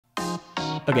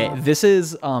Okay, this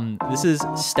is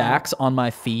Stacks on My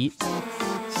Feet.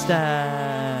 Stacks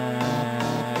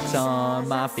on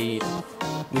my feet.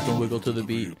 We can wiggle to the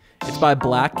beat. It's by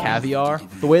Black Caviar.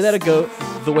 The way that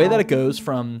it goes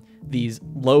from these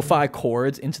lo-fi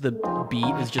chords into the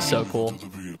beat is just so cool.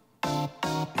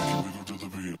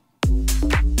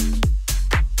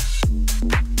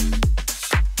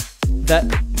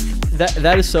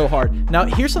 That is so hard. Now,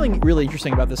 here's something really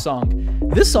interesting about this song.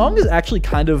 This song is actually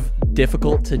kind of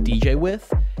difficult to DJ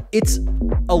with. It's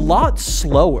a lot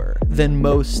slower than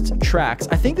most tracks.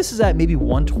 I think this is at maybe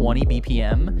 120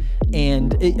 BPM,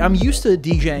 and I'm used to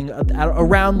DJing at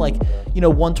around, like, you know,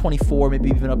 124, maybe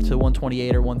even up to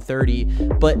 128 or 130.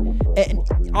 But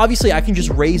obviously, I can just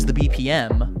raise the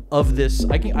BPM of this.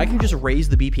 I can just raise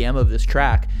the BPM of this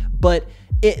track, but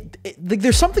like,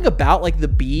 there's something about, like, the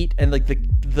beat and, like,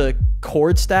 the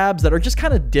chord stabs that are just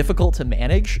kind of difficult to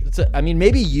manage. I mean,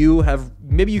 maybe you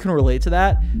can relate to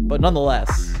that, but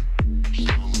nonetheless,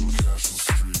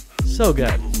 so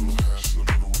good.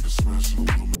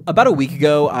 About a week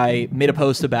ago, I made a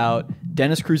post about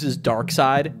Dennis Cruz's Dark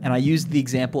Side, and I used the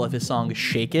example of his song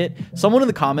Shake It. Someone in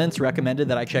the comments recommended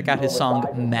that I check out his song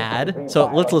Mad, so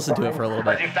let's listen to it for a little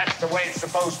bit. But if that's the way it's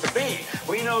supposed to be,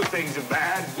 we know things are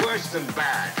bad, worse than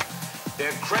bad.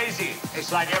 They're crazy.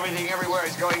 It's like everything everywhere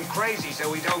is going crazy,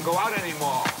 so we don't go out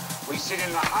anymore. We sit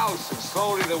in the house, and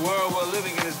slowly the world we're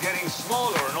living in is getting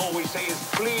smaller, and all we say is,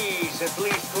 please, at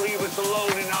least leave us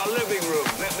alone in our living room.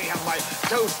 Let me have my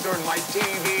toaster and my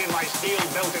TV and my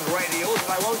steel-belted radios,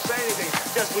 and I won't say anything.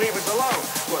 Just leave us alone.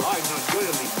 Well, I'm not going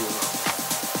to leave you alone.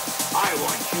 I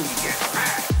want you to get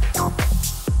mad.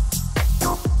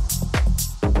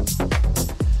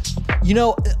 You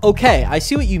know, okay, I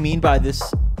see what you mean by this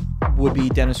would be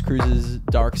Dennis Cruz's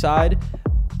Dark Side.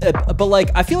 But,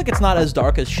 like, I feel like it's not as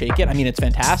dark as Shake It. I mean, it's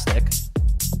fantastic.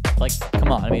 Like,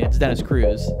 come on. I mean, it's Dennis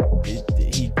Cruz.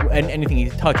 And anything he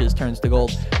touches turns to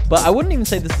gold. But I wouldn't even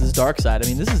say this is his dark side. I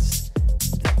mean, this is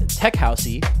tech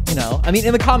housey, you know. I mean,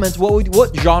 in the comments,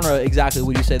 what genre exactly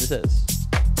would you say this is?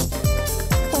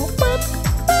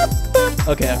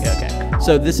 Okay.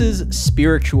 So this is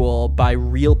Spiritual by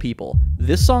Real People.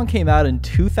 This song came out in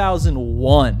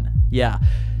 2001. Yeah.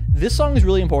 This song is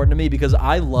really important to me because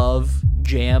I love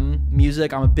jam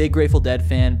music. I'm a big Grateful Dead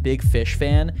fan, big Fish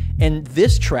fan, and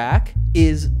this track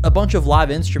is a bunch of live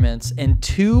instruments and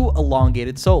 2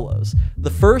 elongated solos. The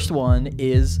first one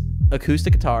is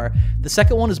acoustic guitar. The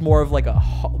second one is more of like a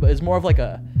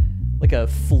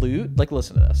flute. Like,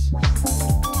 listen to this.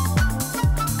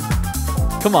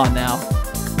 Come on now.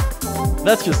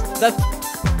 That's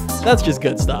just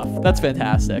good stuff. That's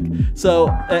fantastic. So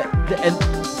and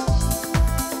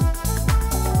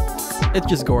it's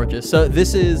just gorgeous. So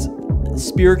this is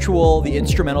Spiritual, the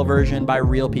instrumental version by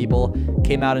Real People.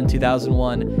 Came out in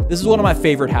 2001. This is one of my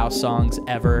favorite house songs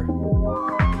ever.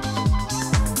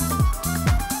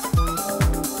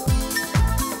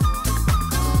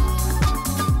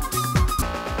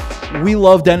 We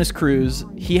love Dennis Cruz.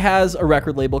 He has a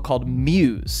record label called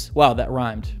Muse. Wow, that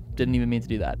rhymed. Didn't even mean to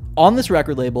do that. On this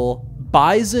record label,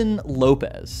 Bison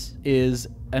Lopez is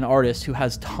an artist who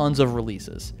has tons of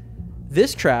releases.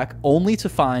 This track, Only to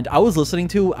Find, I was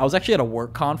actually at a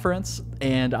work conference,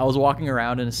 and I was walking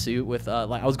around in a suit with, I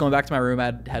was going back to my room, I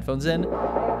had headphones in,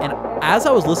 and as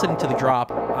I was listening to the drop,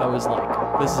 I was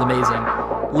like, this is amazing.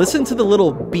 Listen to the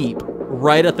little beep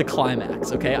right at the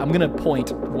climax, okay? I'm gonna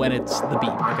point when it's the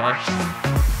beep, okay?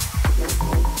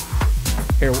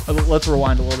 Here, let's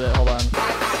rewind a little bit, hold on.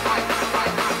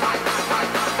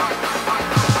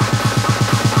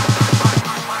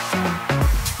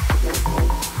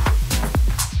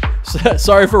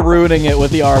 Sorry for ruining it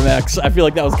with the RMX. I feel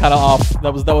like that was kind of off.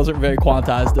 That wasn't very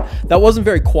quantized. That wasn't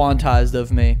very quantized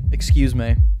of me. Excuse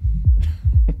me.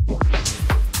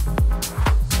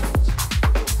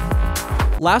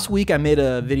 Last week I made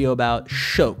a video about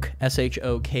Shoke,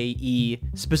 S-H-O-K-E,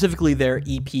 specifically their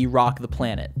EP Rock the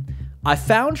Planet. I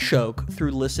found Shoke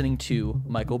through listening to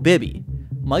Michael Bibi.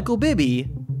 Michael Bibi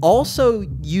also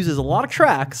uses a lot of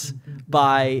tracks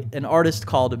by an artist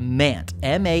called Mant,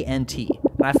 M-A-N-T.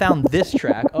 And I found this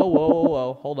track. Oh,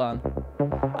 whoa, hold on.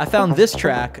 I found this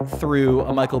track through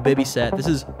a Michael Bibi set. This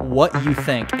is What You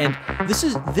Think. And this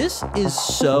is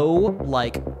so,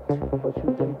 like,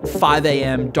 5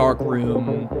 a.m. dark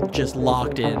room, just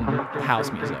locked in house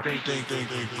music.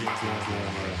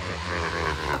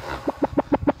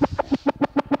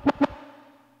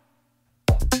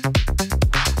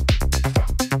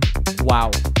 Wow.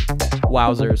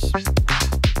 Wowzers.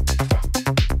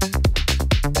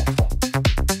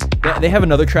 They have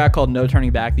another track called No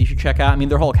Turning Back that you should check out. I mean,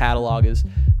 their whole catalog is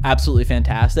absolutely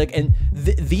fantastic. And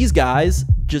these guys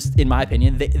just in my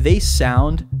opinion, they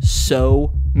sound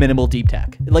so minimal deep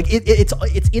tech. Like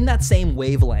it's in that same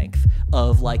wavelength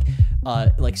of like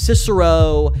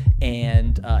Cicero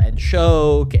and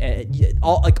Choke and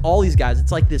all these guys.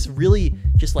 It's like this really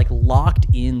just like locked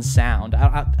in sound.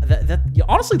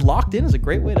 Honestly, locked in is a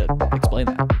great way to explain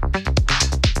that.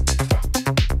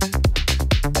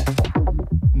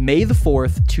 May the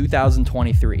 4th,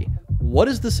 2023. What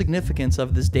is the significance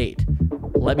of this date?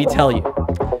 Let me tell you.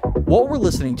 What we're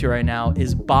listening to right now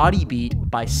is Body Beat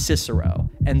by Cicero.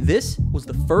 And this was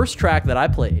the first track that I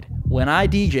played when I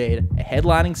DJ'd a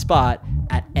headlining spot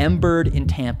at M-Bird in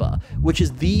Tampa, which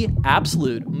is the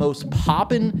absolute most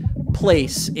poppin'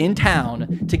 place in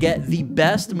town to get the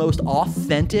best, most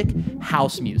authentic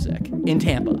house music in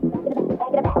Tampa.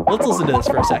 Let's listen to this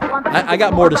for a second. I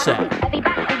got more to say.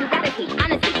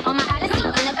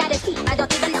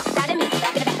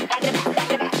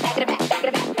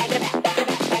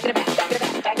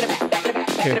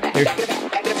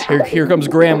 Here comes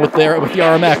Graham with the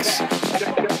RMX.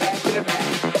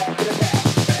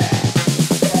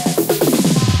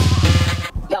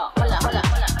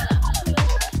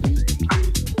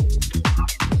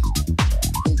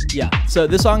 Yeah, so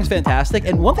this song is fantastic.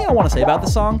 And one thing I want to say about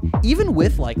this song, even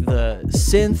with like the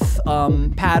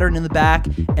synth pattern in the back,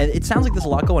 and it sounds like there's a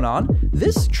lot going on,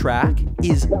 this track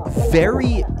is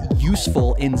very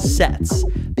useful in sets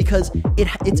because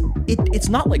it's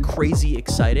not like crazy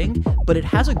exciting, but it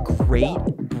has a great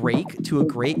break to a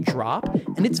great drop,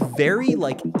 and it's very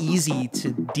like easy to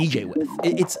DJ with.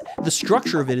 It's the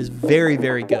structure of it is very,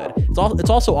 very good. It's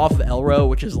also off of Elro,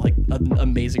 which is like an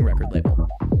amazing record label.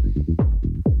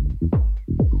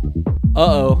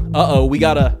 Uh-oh, we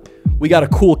got a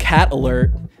cool cat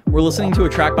alert. We're listening to a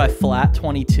track by Flat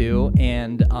 22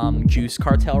 and Juice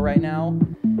Cartel right now.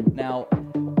 Now,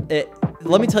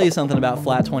 let me tell you something about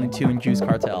Flat 22 and Juice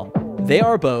Cartel. They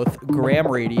are both Graham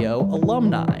Radio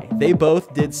alumni. They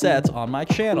both did sets on my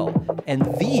channel. And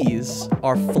these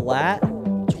are Flat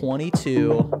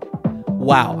 22.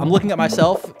 Wow, I'm looking at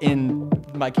myself in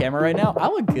my camera right now. I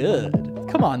look good.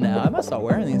 Come on now, I must start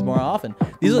wearing these more often.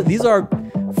 These are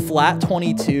Flat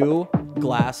 22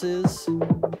 glasses.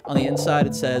 On the inside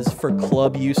it says for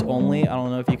club use only. I don't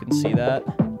know if you can see that.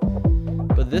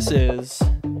 But this is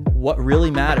What Really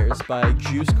Matters by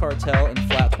Juice Cartel and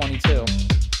Flat 22.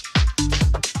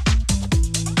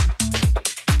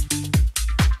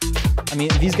 I mean,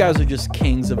 these guys are just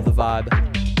kings of the vibe.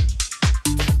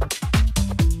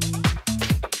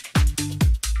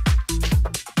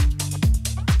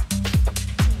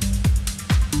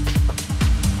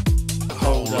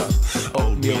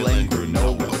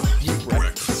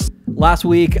 Last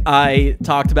week, I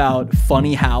talked about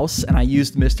Funny House, and I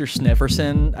used Mr.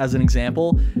 Snifferson as an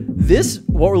example.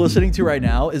 What we're listening to right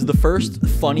now, is the first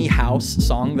Funny House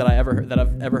song that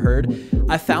I've ever heard.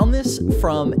 I found this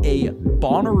from a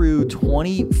Bonnaroo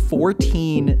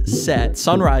 2014 set,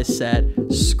 Sunrise set,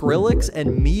 Skrillex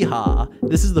and Miha.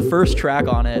 This is the first track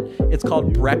on it. It's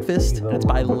called Breakfast, and it's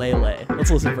by Lele. Let's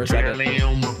listen for a second.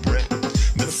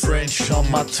 The French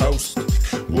on my toast.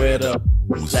 Where the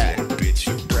was that bitch?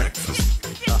 Your breakfast.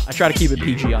 I try to keep it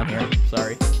PG on here.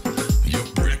 Sorry. Your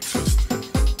breakfast.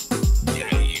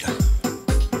 Yeah.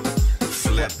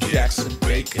 Flapjacks and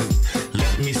bacon.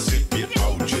 Let me sip your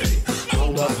OJ.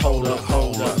 Hold up.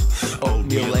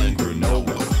 Oatmeal and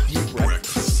granola. Your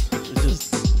breakfast. It's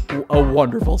just a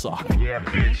wonderful song. Yeah,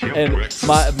 bitch. Your And breakfast.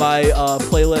 my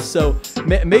playlist. So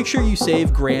make sure you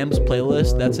save Graham's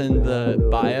playlist. That's in the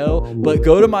bio. But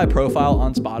go to my profile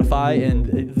on Spotify,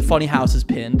 and Funny House is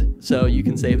pinned, so you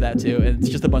can save that too. And it's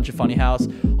just a bunch of Funny House.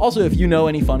 Also, if you know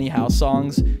any Funny House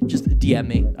songs, just DM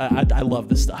me. I love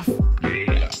this stuff.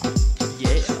 Yeah.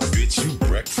 Bitch, you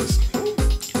breakfast.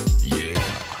 Yeah.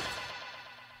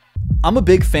 I'm a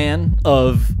big fan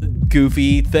of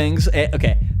goofy things.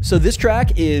 Okay, so this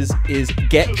track is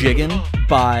Get Jiggin'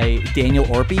 by Daniel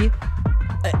Orpy.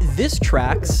 This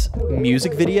track's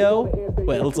music video.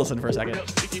 Wait, let's listen for a second.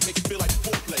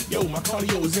 Yo, my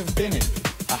cardio is infinite.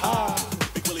 Aha.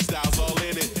 Big Willie style's all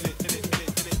in it.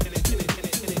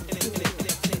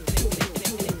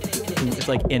 It's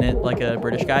like in it, like a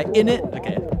British guy. In it.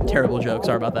 Okay, terrible joke.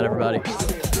 Sorry about that, everybody.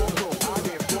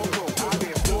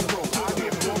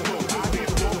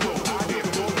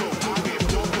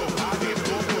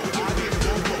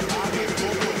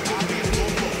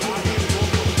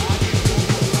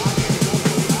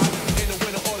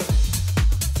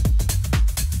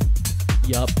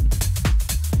 Yup.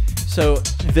 So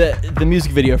the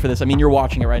music video for this, I mean, you're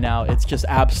watching it right now. It's just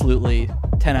absolutely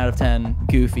 10 out of 10,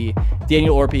 goofy.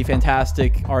 Daniel Orpey,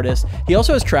 fantastic artist. He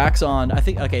also has tracks on, I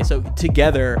think, okay, so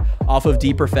Together off of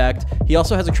Deep Perfect. He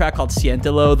also has a track called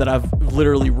Siéntelo that I've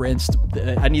literally rinsed.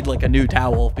 I need like a new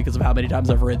towel because of how many times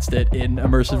I've rinsed it in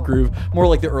Immersive Groove, more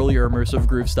like the earlier Immersive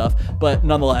Groove stuff. But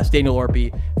nonetheless, Daniel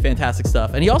Orpey, fantastic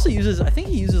stuff. And he also uses, I think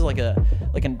he uses like a,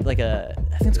 I think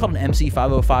it's called an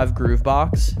MC505 groove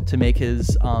box to make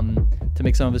his, to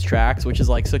make some of his tracks, which is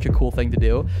like such a cool thing to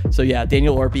do. So yeah,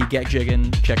 Daniel Orpey, get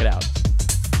jiggin', check it out.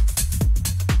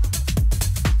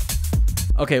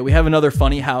 Okay, we have another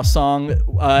Funny House song.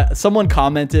 Someone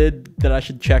commented that I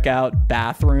should check out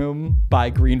Bathroom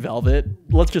by Green Velvet.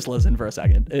 Let's just listen for a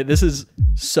second. This is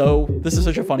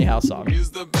such a Funny House song. Use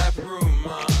the bathroom,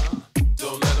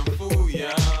 don't let them fool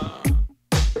ya.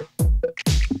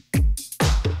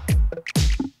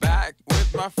 Back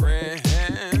with my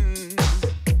friends,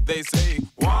 they say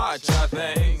watch our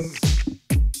things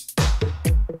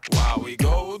while we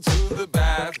go to the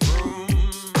bathroom.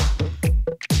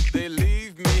 They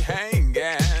leave me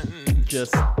hanging.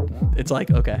 Just, it's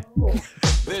like, okay.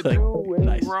 It's like,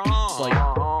 nice. It's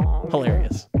like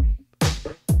hilarious.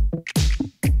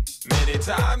 Many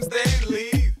times they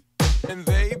leave and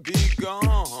they be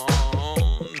gone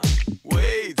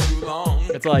way too long.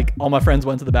 It's like all my friends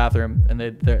went to the bathroom and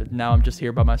they're now I'm just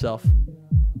here by myself.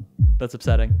 That's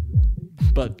upsetting,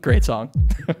 but great song.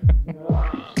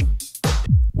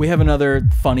 We have another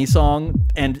funny song,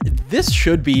 and this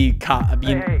should be,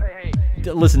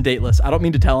 listen, Dateless, I don't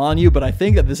mean to tell on you, but I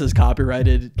think that this is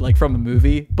copyrighted, like from a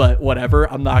movie, but whatever.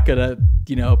 I'm not gonna,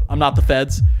 I'm not the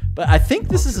feds, but I think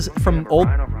this is from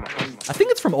I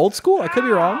think it's from Old School. I could be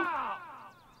wrong.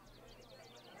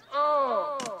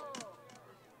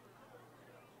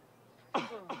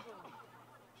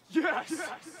 Yes!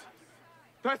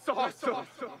 That's awesome!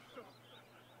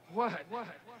 What?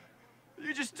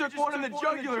 You just took one in the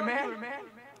jugular, man!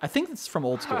 I think it's from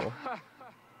Old School.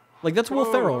 Like, that's Will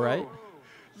Ferrell, right?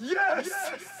 Yes!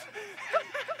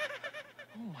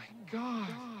 Oh my god.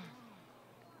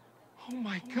 Oh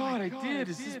my god, I did.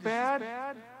 Is this bad?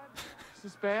 Is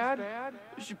this bad?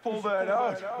 You should pull that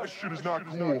out. That shit is not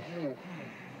cool.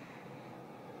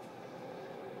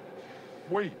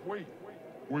 Wait.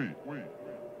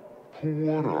 Pull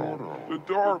what out? The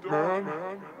dart,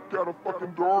 man. Got a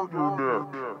fucking dart in your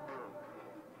neck.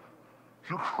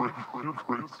 You're crazy,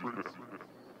 man.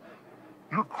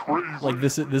 You're crazy. Like,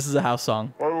 this is a house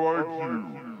song. I like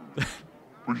you.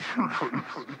 But you're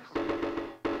crazy.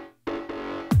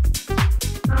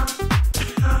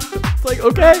 It's like,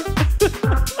 okay.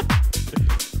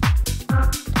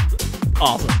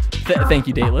 Awesome. Thank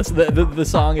you, Dateless. The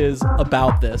song is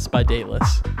About This by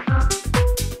Dateless.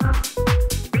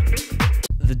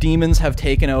 The demons have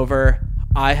taken over.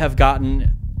 I have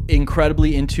gotten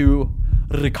incredibly into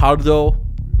Ricardo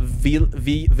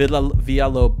Villalobos.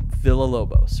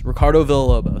 Ricardo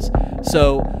Villalobos.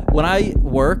 So when I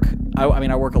work,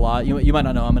 I work a lot. You might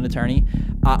not know I'm an attorney.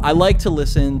 I like to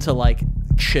listen to like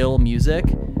chill music,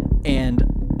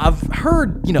 and I've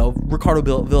heard Ricardo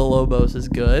Villalobos is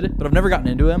good, but I've never gotten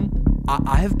into him.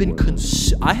 I have been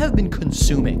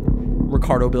consuming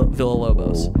Ricardo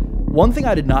Villalobos. One thing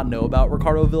I did not know about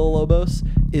Ricardo Villalobos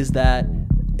is that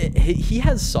he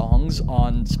has songs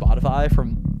on Spotify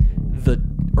from the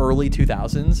early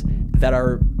 2000s that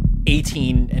are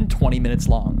 18 and 20 minutes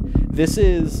long. This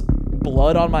is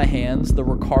Blood on My Hands, the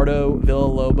Ricardo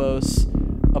Villalobos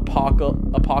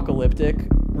Apocalyptic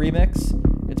remix.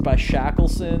 It's by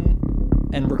Shackleson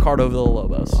and Ricardo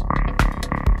Villalobos.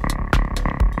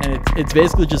 And it's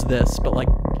basically just this, but like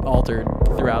altered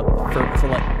throughout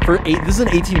this is an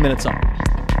 18-minute song.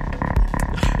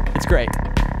 It's great.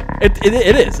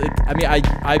 It is.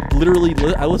 I literally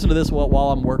listen to this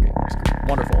while I'm working. It's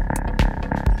wonderful.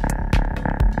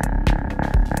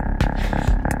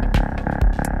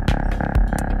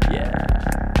 Yeah.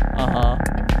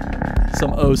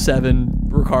 Some 07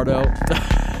 Ricardo.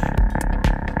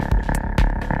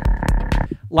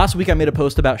 Last week I made a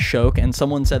post about Shoke, and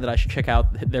someone said that I should check out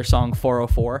their song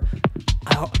 404.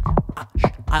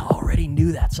 I already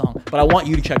knew that song, but I want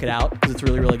you to check it out because it's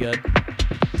really, really good.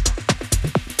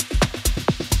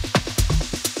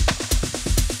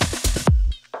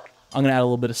 I'm going to add a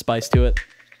little bit of spice to it.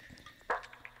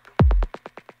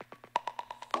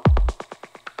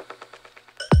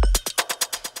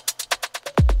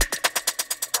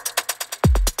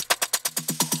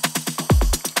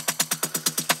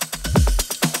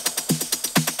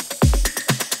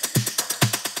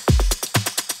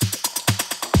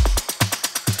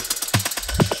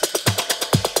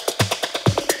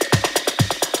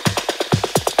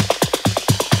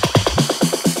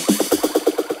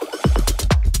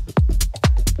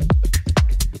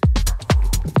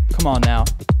 Come on now.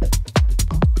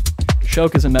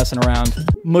 Shoke isn't messing around.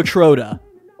 Matroda.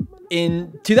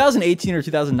 In 2018 or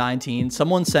 2019,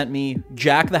 someone sent me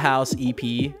Jack the House EP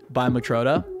by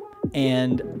Matroda,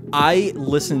 and I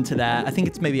listened to that. I think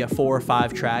it's maybe a 4 or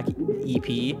 5 track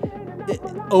EP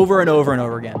over and over and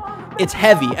over again. It's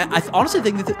heavy. I honestly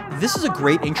think that this is a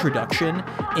great introduction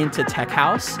into tech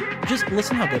house. Just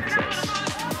listen how good this is.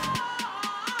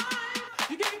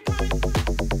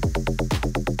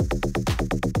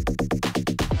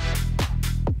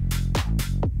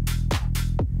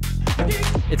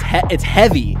 It's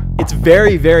heavy. It's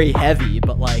very, very heavy,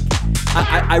 but like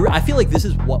I feel like this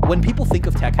is what, when people think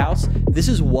of tech house, this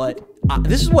is what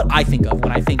I think of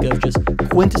when I think of just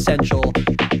quintessential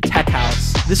tech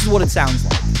house. This is what it sounds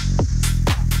like.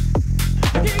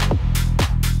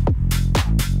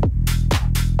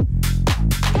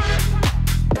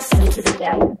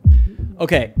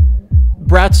 Okay,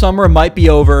 Brat Summer might be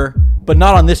over, but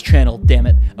not on this channel, damn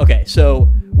it. Okay,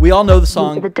 so we all know the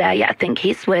song The day I think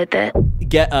he's with it.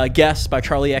 Guess by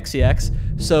Charlie XCX.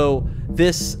 So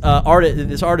this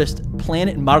artist,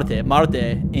 Planet Marte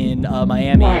in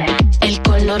Miami. El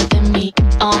color de mi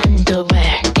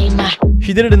underwear.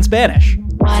 She did it in Spanish.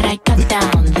 What I got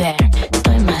down there.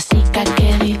 Soy más rica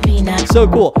que divina. So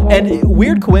cool. And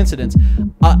weird coincidence,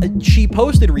 she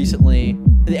posted recently,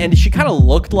 and she kind of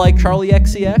looked like Charlie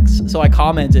XCX. So I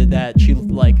commented that she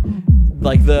like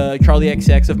the Charlie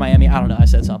XCX of Miami. I don't know. I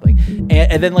said something.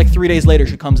 And then like 3 days later,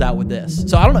 she comes out with this.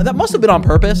 So I don't know. That must have been on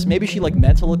purpose. Maybe she like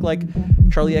meant to look like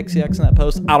Charlie XCX in that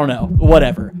post. I don't know.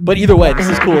 Whatever. But either way, this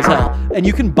is cool as hell. And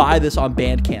you can buy this on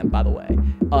Bandcamp, by the way.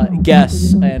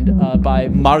 Guess and by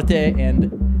Marte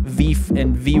and Veef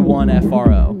and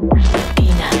V1FRO.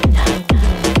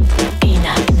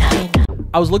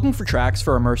 I was looking for tracks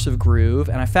for immersive groove,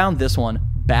 and I found this one,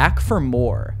 Back for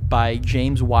More by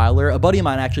James Weiler. A buddy of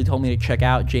mine actually told me to check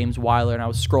out James Weiler, and I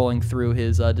was scrolling through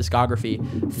his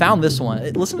discography. Found this one.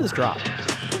 Listen to this drop.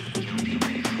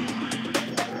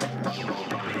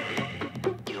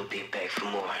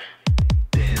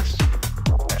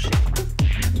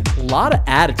 A lot of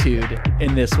attitude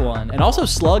in this one, and also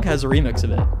Slug has a remix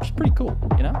of it, which is pretty cool,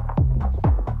 you know?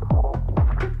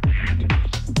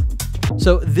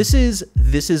 So this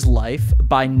is Life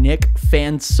by Nick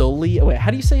Fanciulli. Oh, wait, how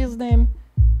do you say his name?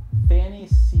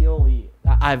 Fanciulli.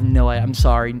 I have no idea. I'm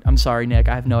sorry, Nick.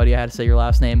 I have no idea how to say your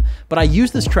last name. But I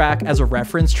used this track as a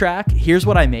reference track. Here's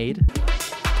what I made.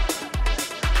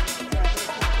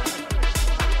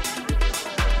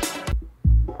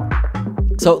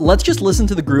 So let's just listen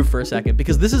to the groove for a second,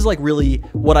 because this is like really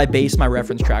what I base my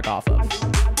reference track off of.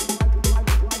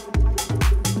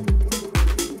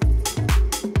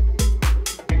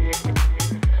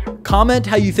 Comment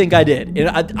how you think I did.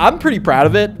 I'm pretty proud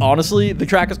of it, honestly. The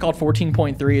track is called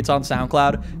 14.3. It's on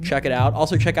SoundCloud. Check it out.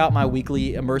 Also, check out my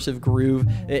weekly Immersive Groove.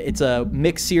 It's a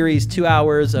mix series, 2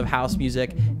 hours of house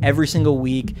music every single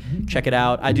week. Check it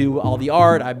out. I do all the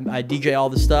art. I DJ all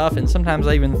the stuff, and sometimes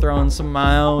I even throw in some of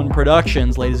my own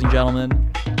productions, ladies and gentlemen.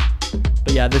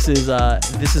 But yeah, this is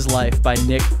Life by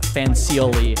Nick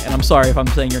Fanciulli, and I'm sorry if I'm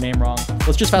saying your name wrong.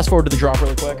 Let's just fast forward to the drop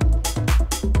really quick.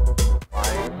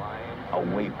 Oh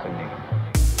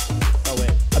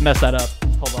wait, I messed that up.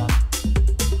 Hold on.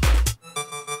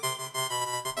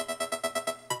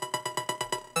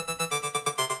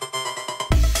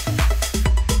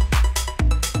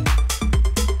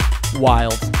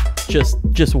 Wild.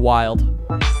 Just wild.